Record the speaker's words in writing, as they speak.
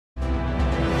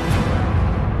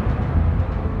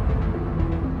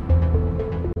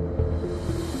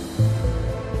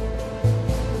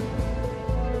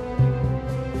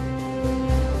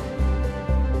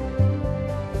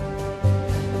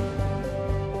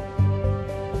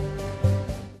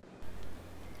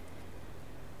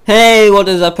Hey, what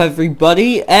is up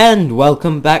everybody, and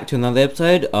welcome back to another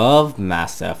episode of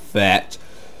Mass Effect.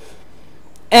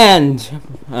 And,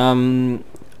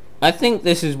 I think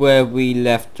this is where we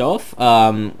left off.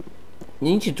 You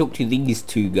need to talk to these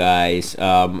two guys.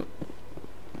 I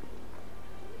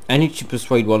need to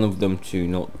persuade one of them to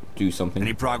not do something.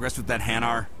 Any progress with that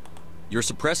Hanar? You're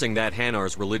suppressing that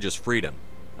Hanar's religious freedom.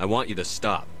 I want you to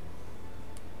stop.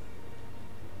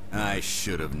 I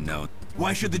should have known.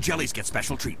 Why should the jellies get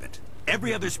special treatment?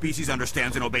 Every other species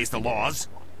understands and obeys the laws.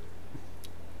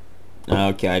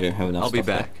 Okay, I don't have enough I'll be stuff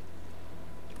there. back.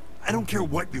 I don't care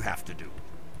what you have to do.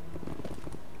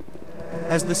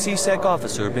 Has the C-Sec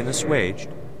officer been assuaged?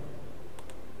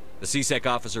 The C-Sec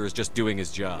officer is just doing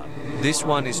his job. This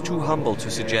one is too humble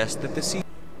to suggest that the C...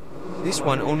 This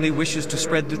one only wishes to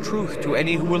spread the truth to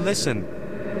any who will listen.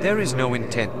 There is no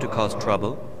intent to cause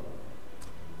trouble.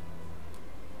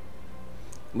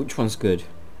 Which one's good?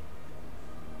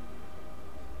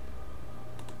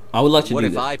 I would like to What do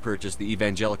if this. I purchase the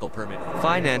evangelical permit?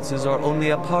 Finances are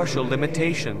only a partial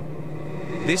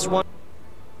limitation. This one...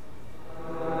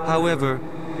 However,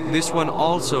 this one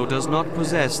also does not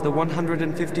possess the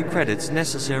 150 credits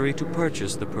necessary to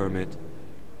purchase the permit.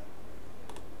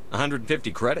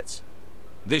 150 credits?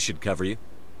 This should cover you.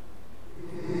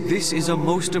 This is a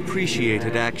most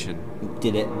appreciated action.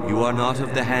 Did it. You are not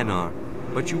of the Hanar,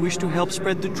 but you wish to help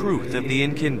spread the truth of the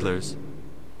Enkindlers.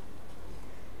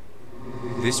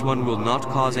 This one will not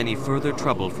cause any further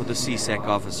trouble for the C-Sec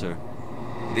officer.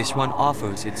 This one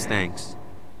offers its thanks.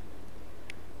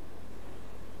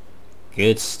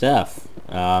 Good stuff.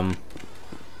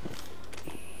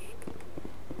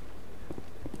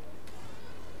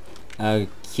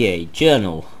 Okay,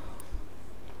 journal.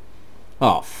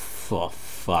 Oh,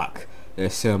 fuck.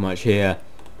 There's so much here.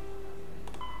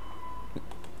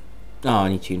 Oh, I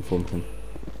need to inform him.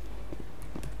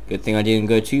 Good thing I didn't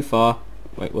go too far.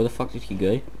 Wait, where the fuck did he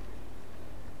go?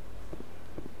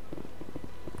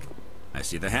 I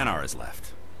see the Hanar is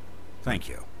left. Thank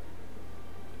you.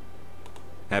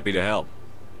 Happy to help.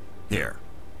 Here,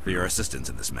 for your assistance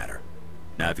in this matter.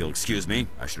 Now, if you'll excuse me,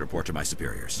 I should report to my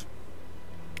superiors.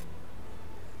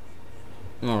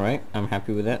 Alright, I'm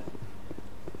happy with that.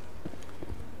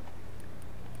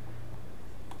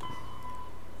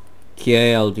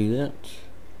 Okay, I'll do that.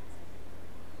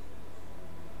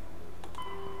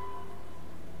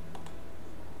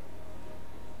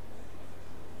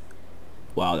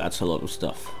 Wow, that's a lot of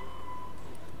stuff.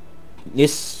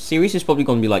 This series is probably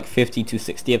going to be like 50 to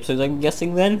 60 episodes, I'm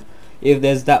guessing then, if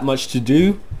there's that much to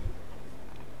do.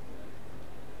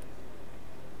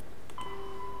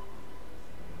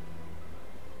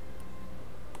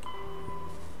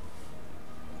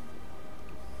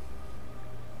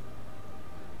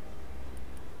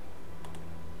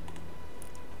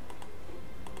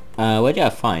 Where did I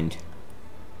find?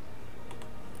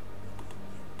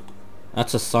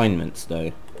 That's assignments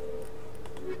though.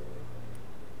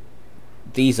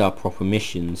 These are proper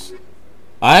missions.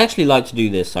 I actually like to do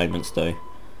the assignments though.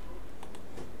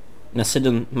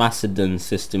 Macedon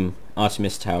system,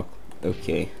 Artemis Tau.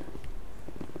 Okay.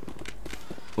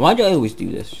 Why do I always do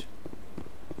this?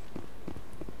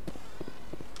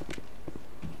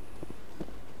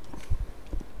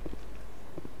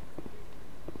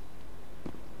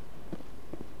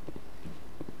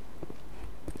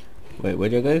 Wait, where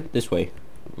do I go? This way.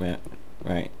 Right.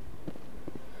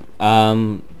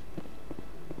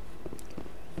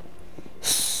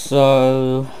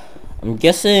 So I'm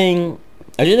guessing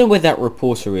I don't know where that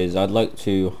reporter is. I'd like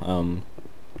to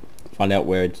find out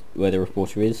where the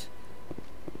reporter is.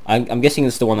 I'm guessing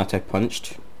it's the one that I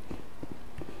punched.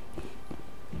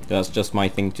 That's just my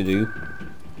thing to do.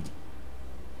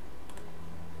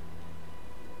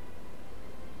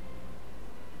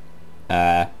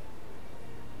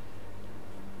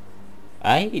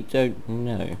 I don't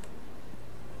know.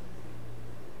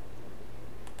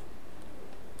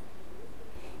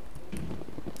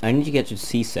 I need to get to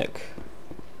C-Sec.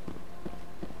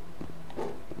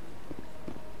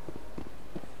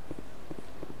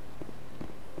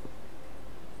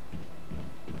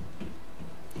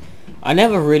 I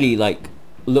never really like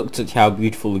looked at how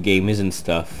beautiful the game is and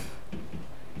stuff.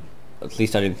 At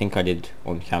least I didn't think I did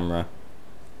on camera.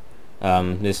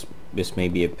 This may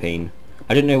be a pain.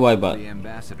 I don't know why, but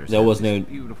there was no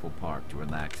beautiful park to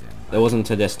relax in. There wasn't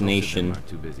a destination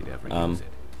Too busy to ever use it.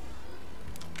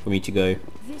 for me to go.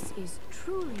 This is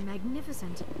truly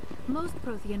magnificent. Most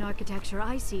Prothean architecture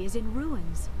I see is in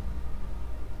ruins.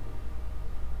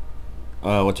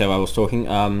 Whatever I was talking.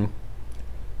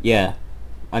 Yeah,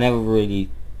 I never really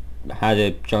had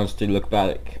a chance to look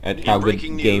back at how In good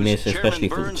breaking the game news, is, especially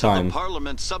for the Chairman Burns time. of the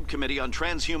Parliament Subcommittee on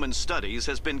Transhuman Studies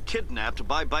has been kidnapped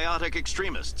by biotic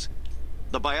extremists.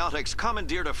 The biotics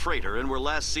commandeered a freighter and were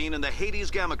last seen in the Hades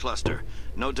Gamma Cluster.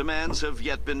 No demands have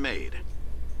yet been made.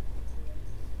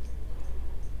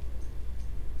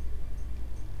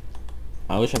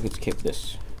 I wish I could skip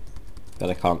this, but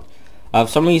I can't. For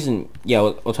some reason, yeah,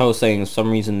 what I was saying, for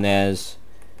some reason there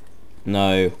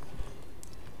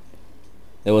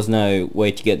was no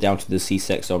way to get down to the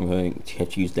C-Sec, so I'm going to have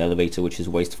to use the elevator, which is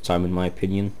a waste of time in my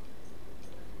opinion.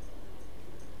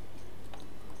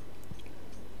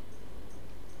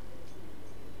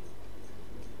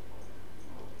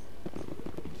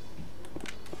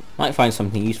 Might find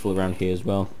something useful around here as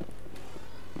well.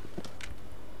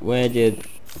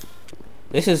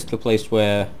 This is the place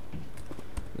where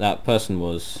that person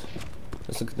was.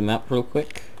 Let's look at the map real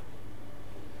quick.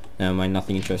 Never mind,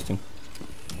 nothing interesting.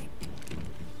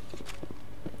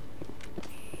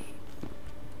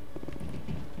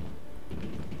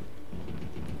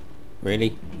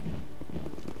 Really?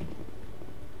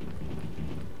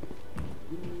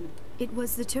 It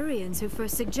was the Turians who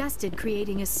first suggested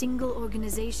creating a single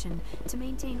organization to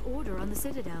maintain order on the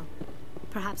Citadel.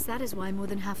 Perhaps that is why more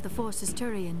than half the force is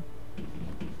Turian.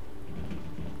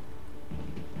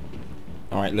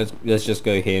 Alright, let's just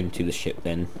go here into the ship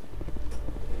then.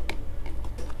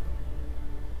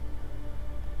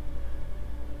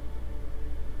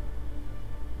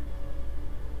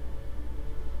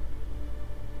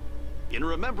 In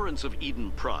remembrance of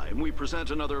Eden Prime, we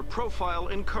present another profile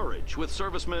in courage with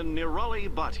serviceman Nirali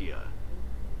Bhatia.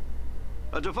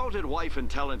 A devoted wife and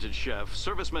talented chef,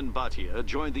 serviceman Bhatia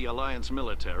joined the Alliance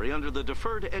military under the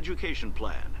Deferred Education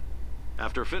Plan.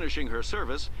 After finishing her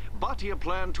service, Bhatia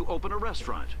planned to open a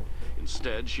restaurant.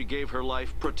 Instead, she gave her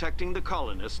life protecting the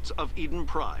colonists of Eden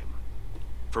Prime.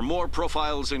 For more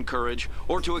profiles in courage,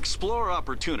 or to explore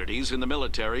opportunities in the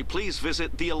military, please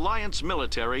visit the Alliance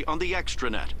military on the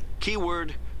extranet.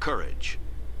 Keyword, courage.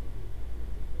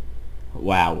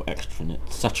 Wow,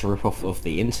 extranet. Such a rip-off of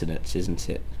the internet, isn't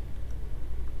it?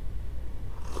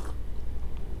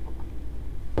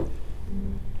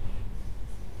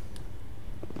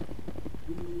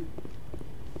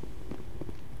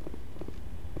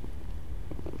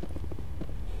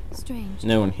 Strange.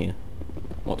 No one here.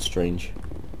 What's strange?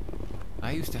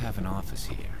 I used to have an office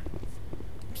here.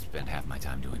 Spent half my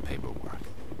time doing paperwork.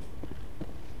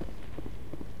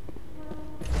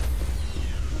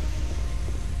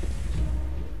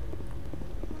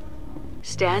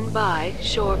 Stand by,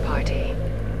 shore party.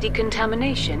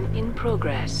 Decontamination in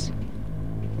progress.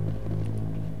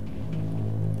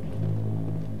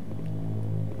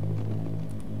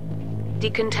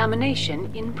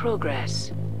 Decontamination in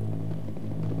progress.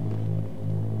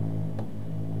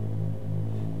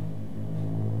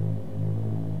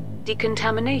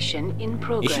 Decontamination in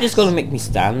progress. You should just gotta make me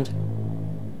stand.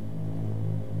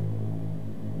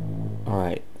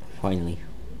 Alright, finally.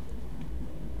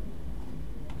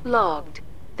 Logged.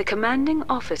 The commanding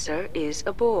officer is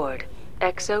aboard.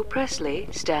 XO Presley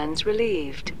stands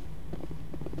relieved.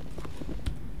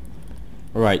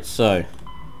 Right, so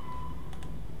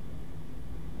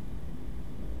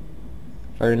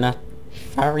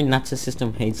Farinata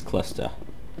System Hades Cluster.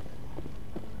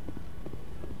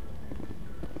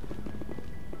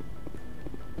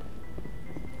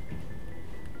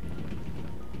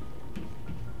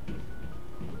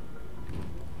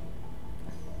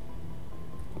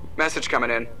 Message coming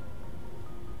in.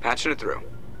 Patching it through.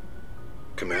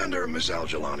 Commander, Ms.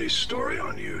 Al-Jalani's story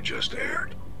on you just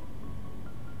aired.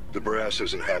 The brass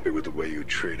isn't happy with the way you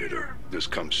treated her. This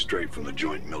comes straight from the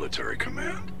Joint Military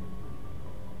Command.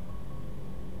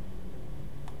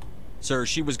 Sir,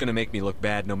 she was gonna make me look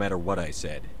bad no matter what I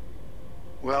said.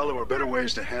 Well, there were better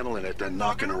ways to handling it than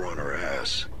knocking her on her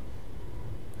ass.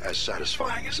 As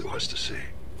satisfying as it was to see.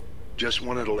 Just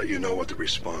wanted to let you know what the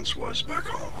response was back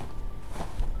home.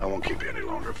 I won't keep you any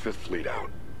longer. Fifth Fleet out.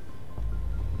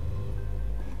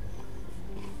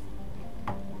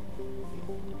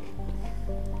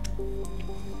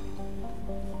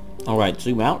 Alright,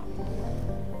 zoom out.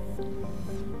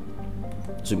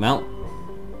 Zoom out.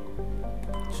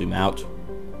 Zoom out.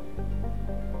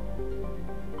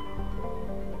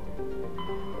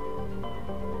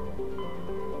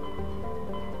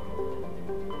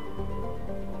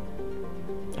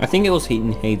 I think it was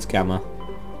Hades Gamma.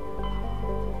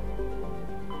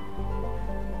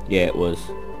 Yeah, it was.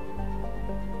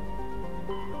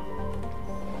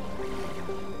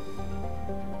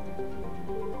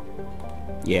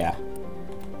 Yeah.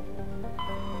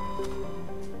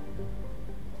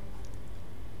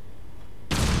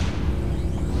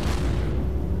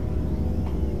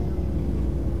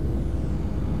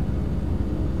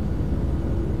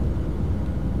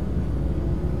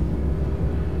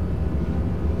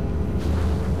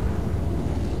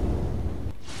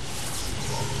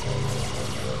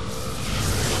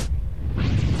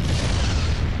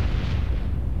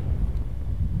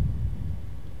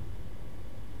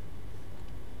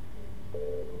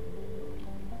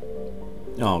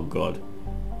 Oh god.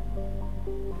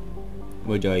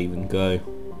 Where do I even go?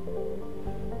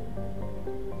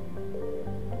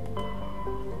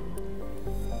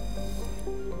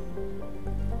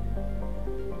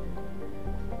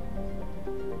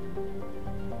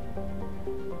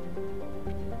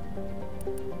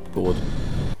 Bored.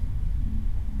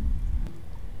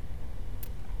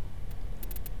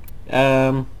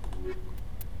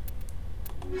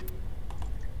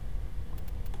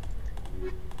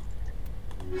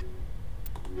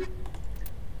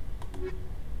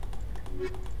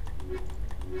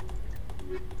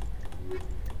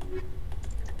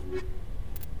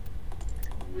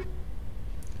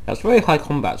 That's very high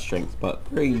combat strength, but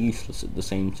very useless at the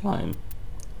same time.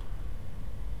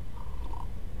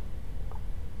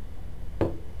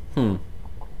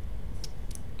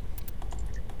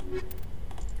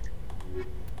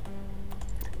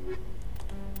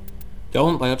 Do I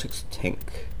want Biotic's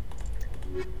tank?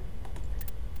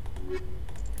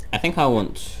 I think I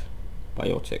want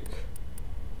Biotic.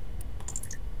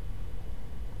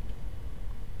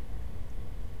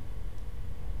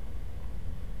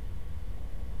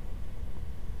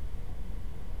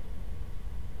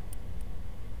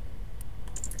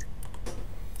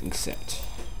 Accept.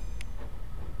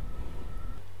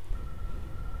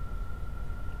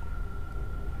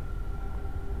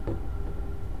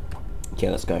 Okay,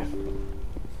 let's go.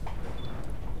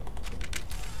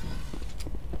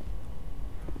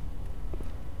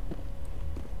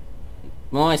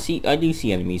 Well, I do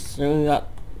see enemies, so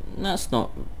that's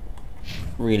not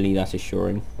really that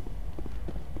assuring.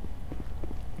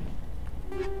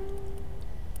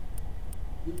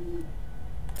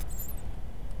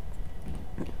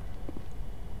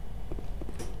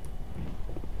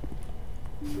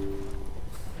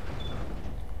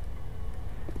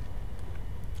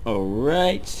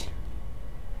 Alright.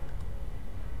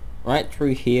 Right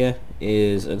through here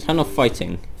is a ton of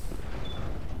fighting.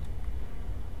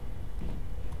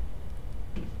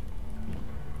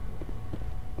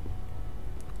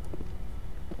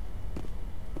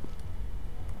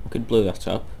 I could blow that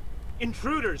up.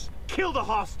 Intruders! Kill the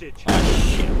hostage! Ah,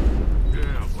 shit.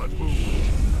 Yeah, let's move.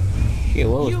 Shit,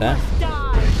 what was that?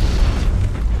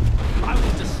 I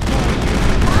will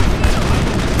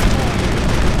destroy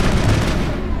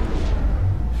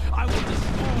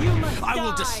you! I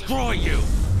will destroy you!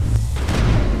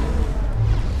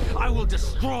 I will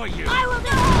destroy you! I will destroy you! I will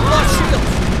destroy you!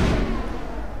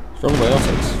 Strong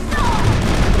biotics.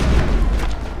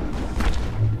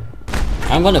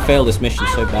 I'm gonna fail this mission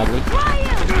so badly.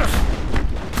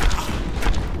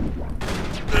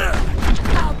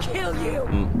 I'll kill you!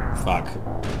 Fuck.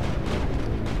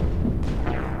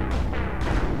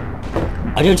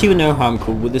 I don't even know how I'm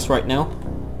cool with this right now.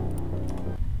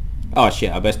 Oh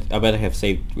shit, I better have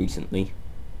saved recently.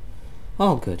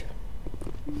 Oh good.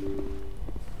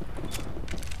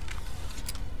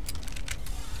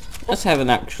 Let's have an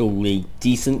actually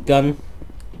decent gun.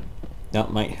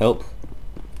 That might help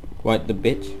quite a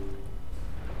bit.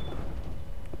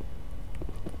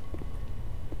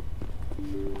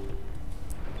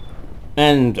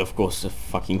 And of course a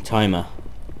fucking timer.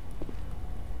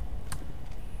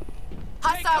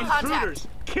 Hostile contact!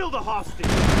 Kill the hostage!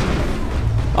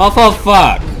 Oh for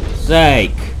fuck's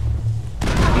sake!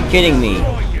 Are you kidding me?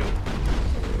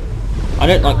 I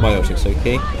don't like biotics,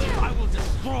 okay? I will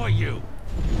destroy you!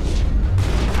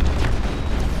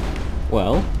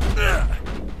 Well,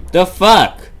 the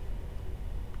fuck?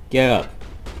 Get up.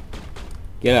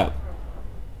 Get up.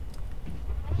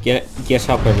 Get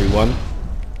up, everyone.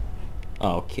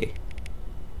 Oh, okay.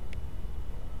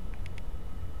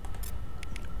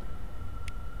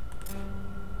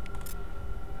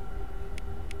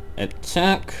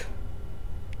 Attack.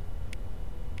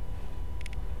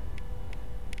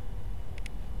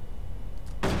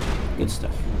 Good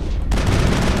stuff.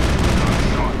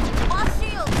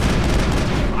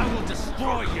 I will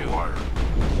destroy you!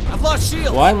 I've lost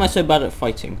shield! Why am I so bad at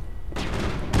fighting?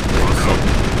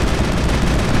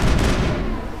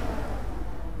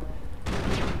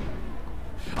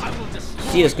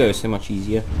 CSGO is so much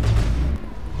easier.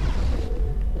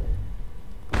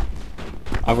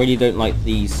 I really don't like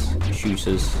these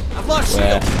shooters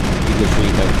where you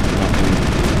literally don't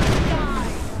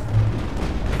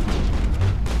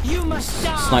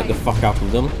snipe the fuck out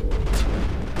of them.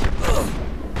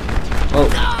 Oh,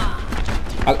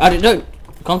 I don't know.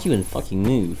 I can't even fucking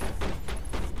move.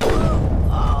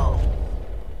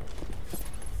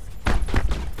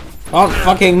 Can't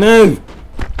fucking move.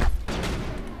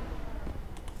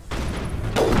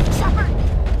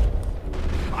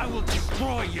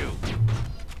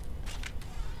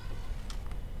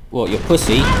 What, your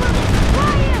pussy?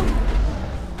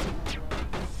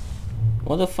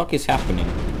 What the fuck is happening?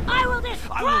 I will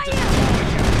destroy you!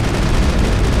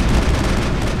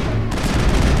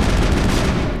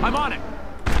 I'm on it!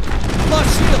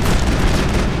 Lost shield!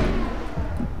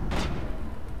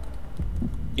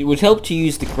 It would help to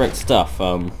use the correct stuff.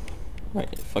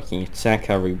 Right, fucking attack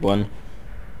everyone.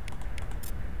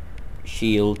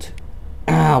 Shield.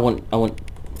 Ah, I want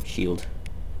shield.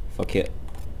 Fuck it.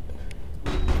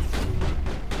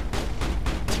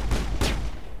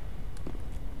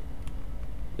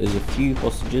 There's a few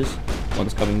hostages.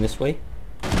 One's coming this way.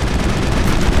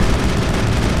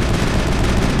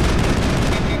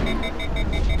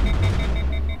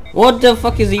 What the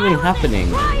fuck is even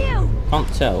happening?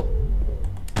 Can't tell.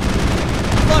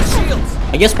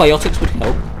 I guess biotics would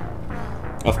help.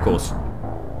 Of course.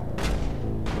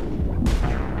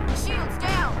 Shields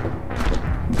down!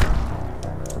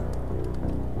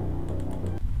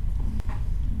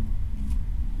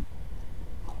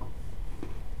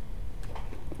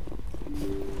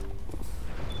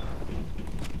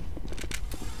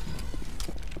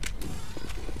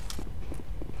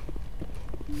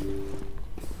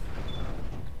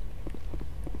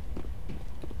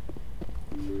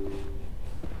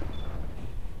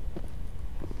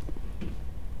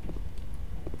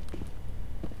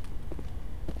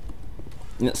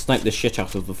 Let's snipe the shit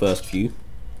out of the first few.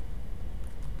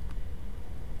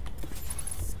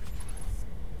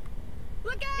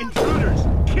 Intruders!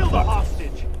 Kill the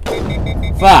hostage!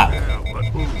 Fuck!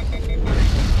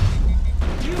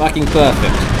 Fucking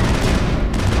perfect.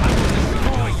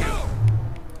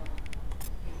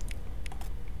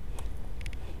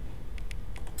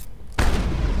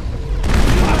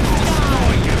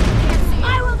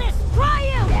 I will destroy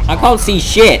you! I can't see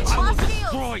shit!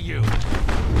 Destroy you!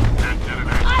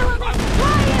 I will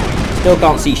destroy you! Still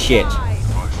can't see shit. I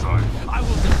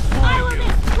will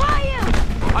destroy you!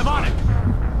 I'm on it!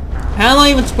 How am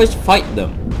I even supposed to fight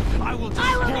them? I will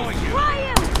destroy you!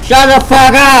 Shut the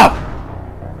fuck up!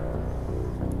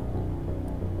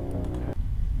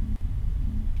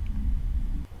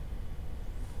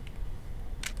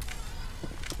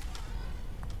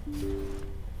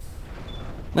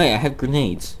 Wait, I have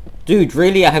grenades. Dude,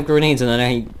 really? I have grenades and then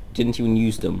I didn't even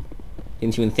use them.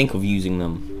 Didn't even think of using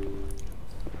them.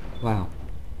 Wow.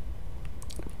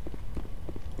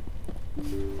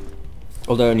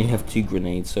 Although I only have 2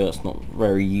 grenades, so that's not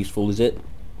very useful, is it?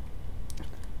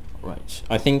 Right.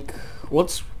 I think...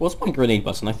 What's my grenade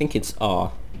button? I think it's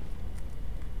R.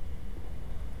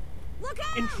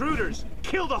 Intruders!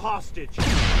 Kill the hostage!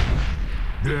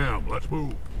 Damn, let's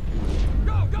move.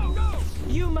 Go, go, go!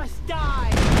 You must die!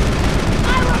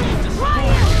 I will destroy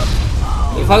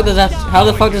you! How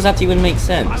the fuck does that even make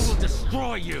sense? I will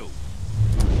destroy you!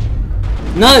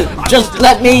 No! Just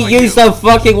let me use the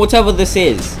fucking whatever this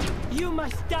is! You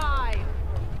must die!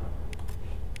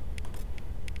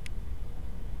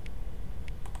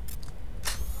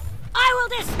 I will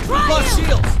destroy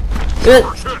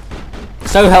you!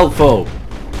 So helpful,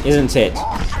 isn't it?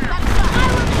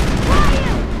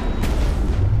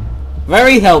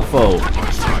 Very helpful.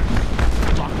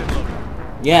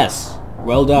 Yes,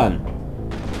 well done.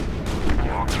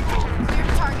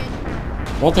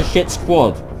 What a shit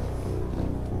squad.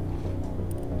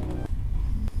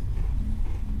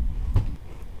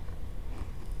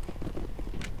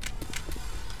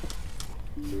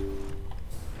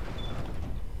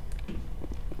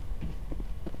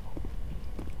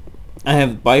 I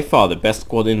have by far the best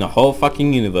squad in the whole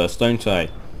fucking universe, don't I?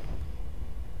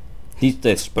 At least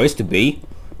they're supposed to be.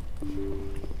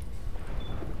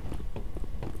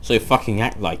 So fucking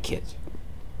act like it.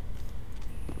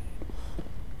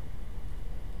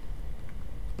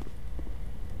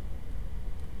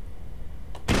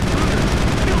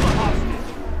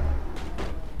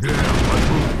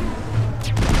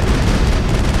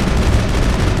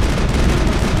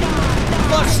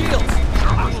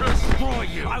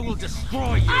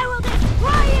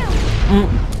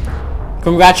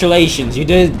 Congratulations, you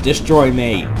did destroy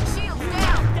me.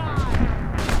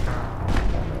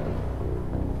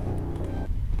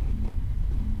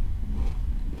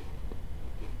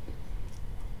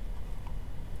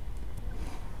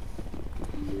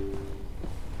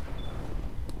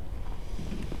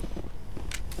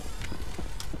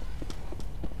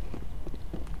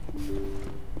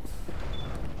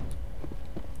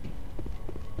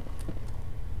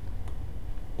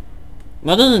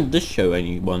 Now doesn't this show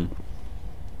anyone?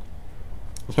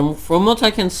 From what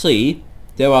I can see,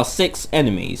 there are 6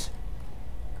 enemies,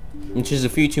 which is a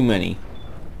few too many.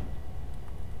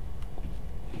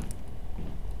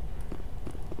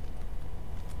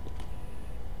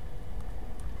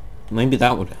 Maybe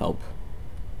that would help.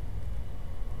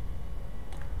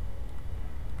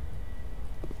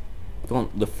 Go on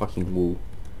the fucking wall.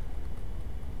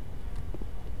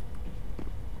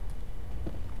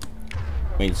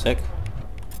 Wait a sec.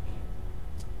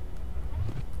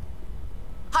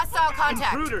 Hostile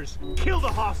contact. Intruders, kill the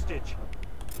hostage.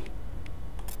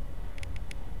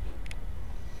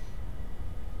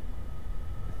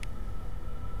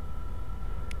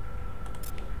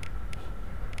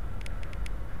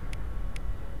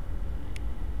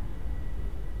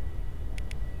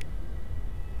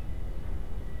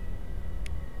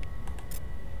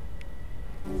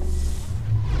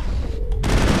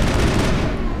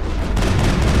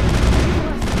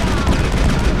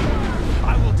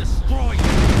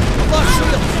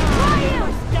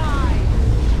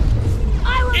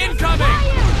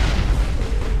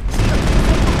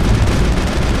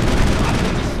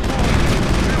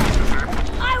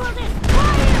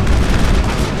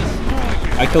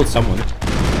 I killed someone.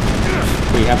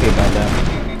 Pretty happy about that.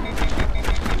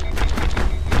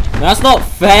 That's not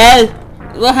fair!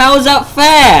 Well, how is that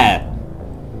fair?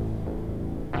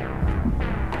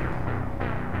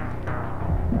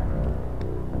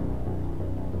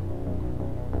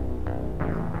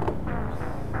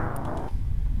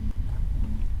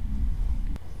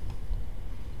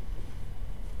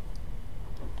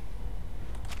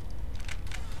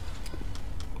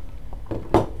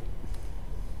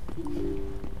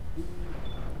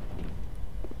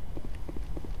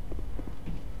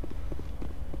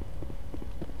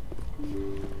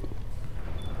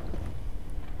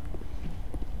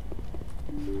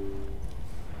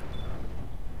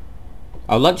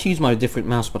 I would like to use my different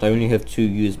mouse, but I only have 2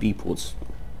 USB ports,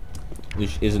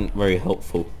 which isn't very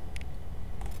helpful.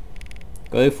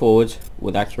 Go forward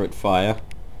with accurate fire.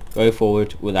 Go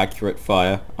forward with accurate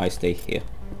fire. I stay here.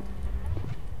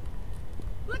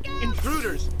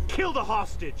 Intruders, kill the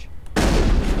hostage.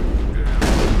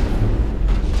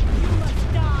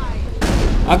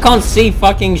 I can't see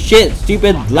fucking shit,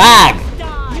 stupid lag!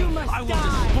 I will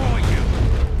destroy you.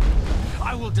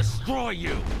 I will destroy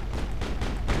you.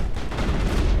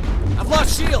 I've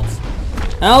lost shields.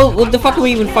 How? What the fuck are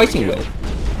we even fighting with?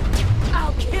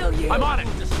 I'll kill you. I'm on it.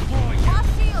 Destroy you.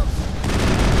 Lost shields.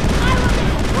 I will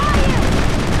destroy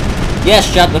you. Yes,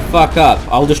 shut the fuck up.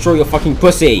 I'll destroy your fucking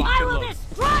pussy. I will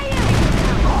destroy you.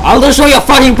 I'll destroy your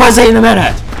fucking pussy in a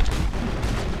minute.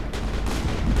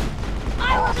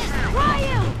 I will destroy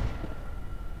you.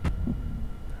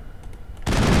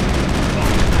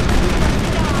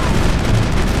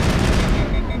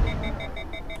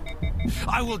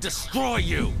 I will destroy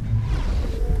you.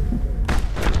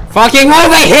 Fucking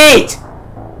overheat!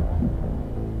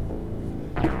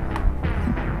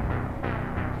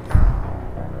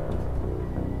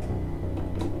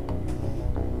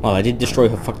 Well, I did destroy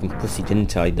her fucking pussy,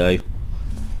 didn't I, though?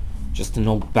 Just an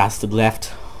old bastard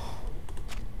left.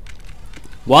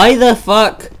 Why the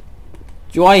fuck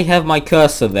do I have my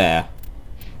cursor there?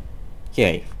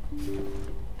 Okay.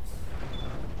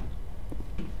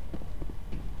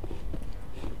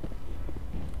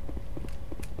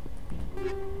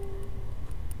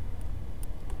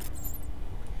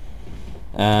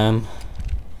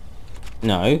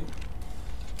 No.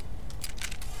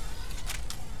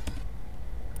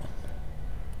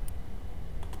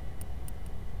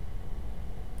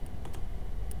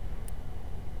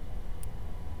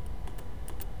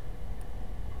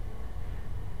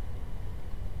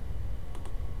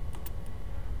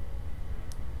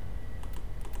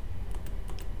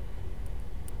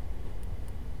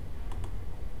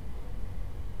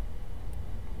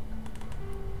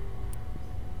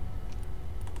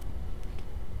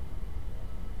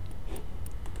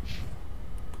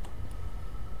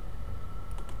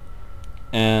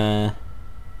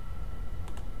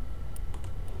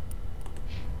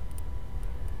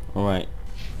 Alright.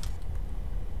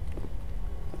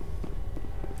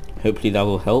 Hopefully that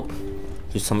will help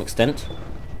to some extent.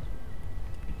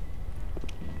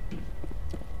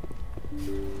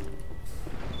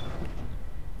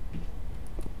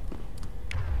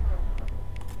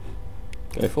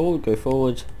 Go forward, go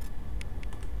forward.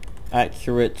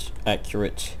 Accurate,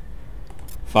 accurate.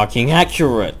 Fucking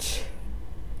accurate!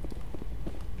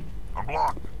 I'm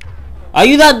blocked. Are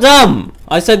you that dumb?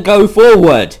 I said go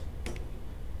forward!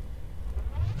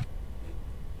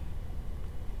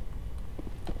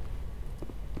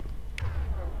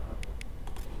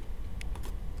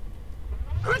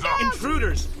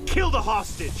 Intruders, kill the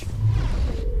hostage.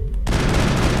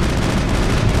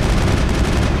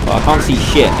 Oh, I can't see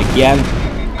shit again.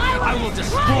 I will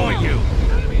destroy you.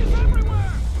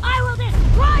 I will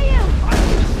destroy you. I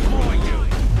will destroy you.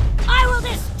 I will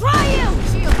destroy you.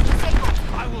 Shield disabled.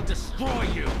 I will destroy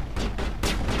you.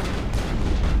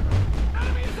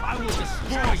 I will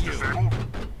destroy you.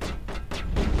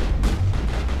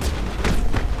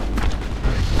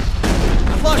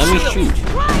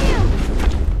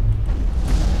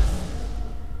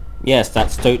 Yes,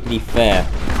 that's totally fair.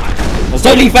 That's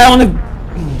totally fair on the...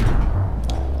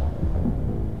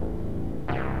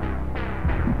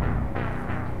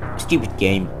 Stupid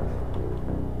game.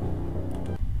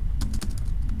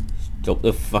 Stop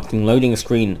the fucking loading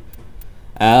screen.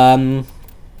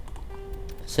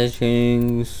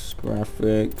 Settings,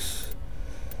 graphics,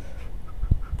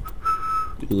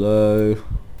 low.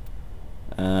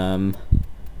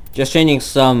 Just changing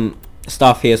some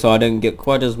stuff here so I don't get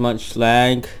quite as much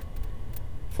lag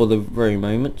for the very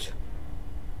moment.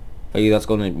 But yeah, that's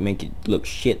gonna make it look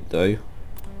shit though.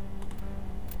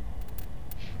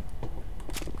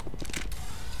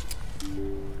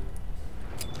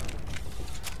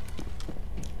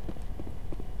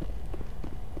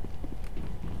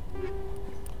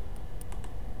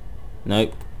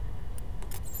 Nope.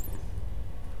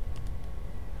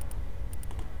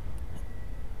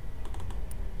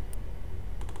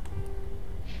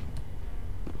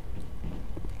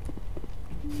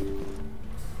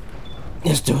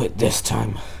 Let's do it this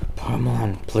time. Come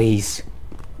on, please.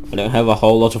 I don't have a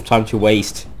whole lot of time to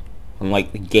waste,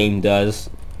 unlike the game does.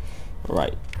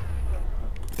 Right.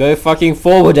 Go fucking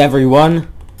forward, everyone.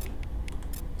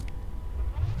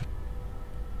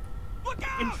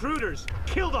 Intruders!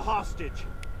 Kill the hostage!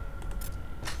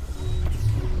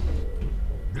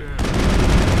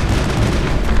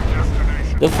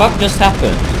 The fuck just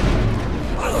happened?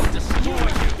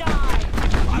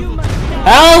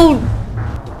 How?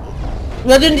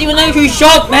 I didn't even know who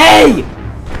shot me!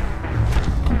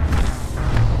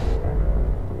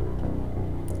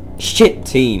 Shit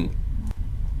team.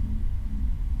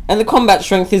 And the combat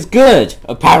strength is good,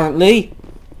 apparently.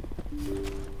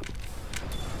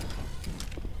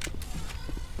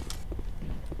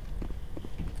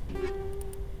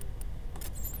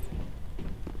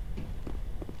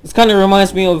 This kind of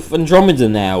reminds me of Andromeda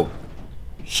now.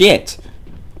 Shit.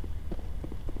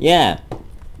 Yeah.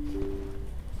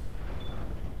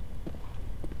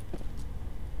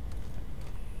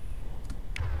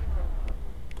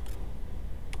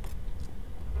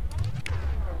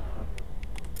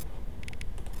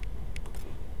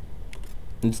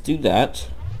 Let's do that.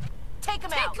 Take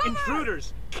him out!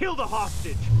 Intruders! Kill the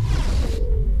hostage!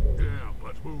 Yeah,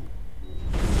 but who?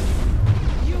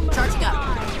 Charging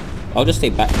up! I'll just stay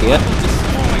back here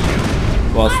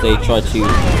whilst they try to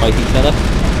fight each other.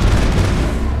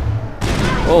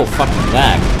 Oh, fucking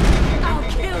lag. I'll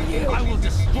kill you! I will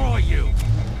destroy you!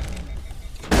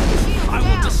 I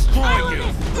will destroy you!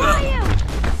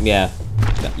 Yeah,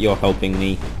 you're helping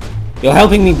me. You're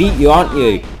helping me beat you, aren't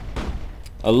you?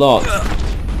 A lot.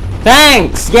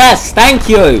 Thanks! Yes, thank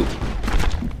you!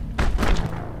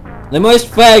 The most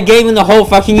fair game in the whole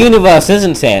fucking universe,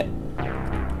 isn't it?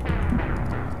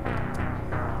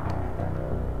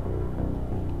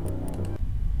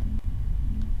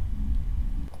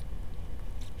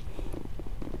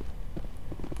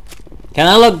 Can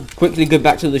I like quickly go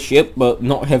back to the ship but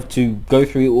not have to go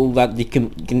through all that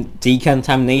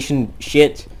decontamination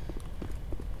shit?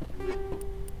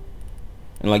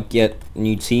 And like get a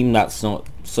new team that's not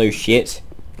so shit?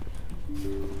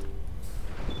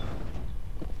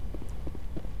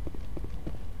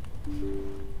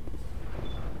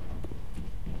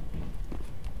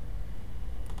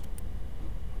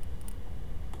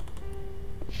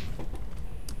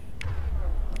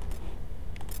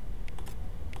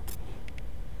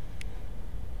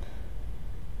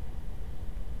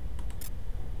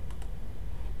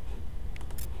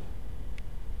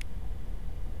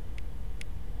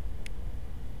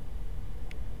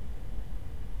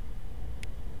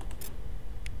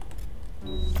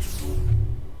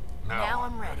 Now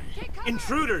I'm ready.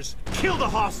 Intruders! Kill the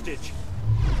hostage!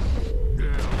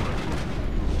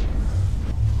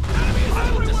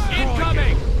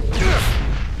 Incoming!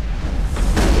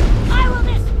 I will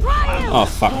destroy you! Oh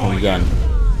fuck my gun.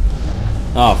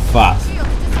 Oh fuck.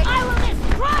 I will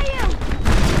destroy you!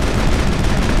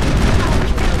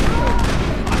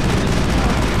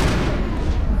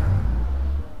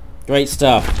 Great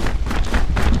stuff.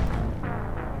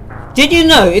 Did you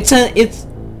know it's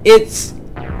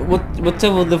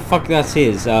whatever the fuck that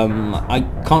is. I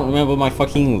can't remember my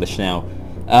fucking English now.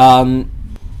 Ah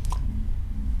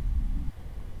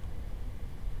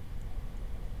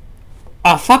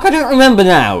fuck, I don't remember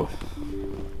now.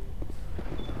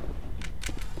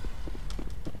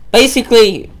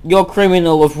 Basically, you're a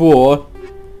criminal of war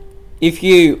if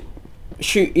you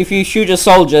shoot a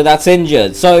soldier that's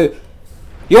injured. So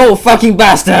you're all fucking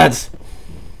bastards.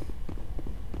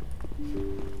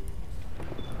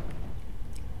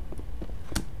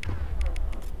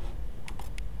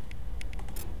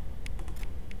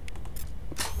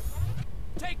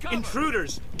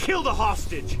 Intruders! Kill the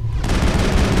hostage!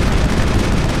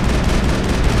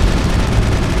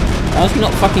 How's he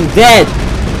not fucking dead?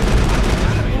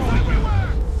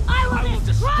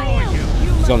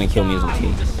 He's gonna kill me, isn't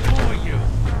he?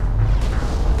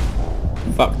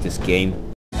 Fuck this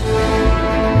game.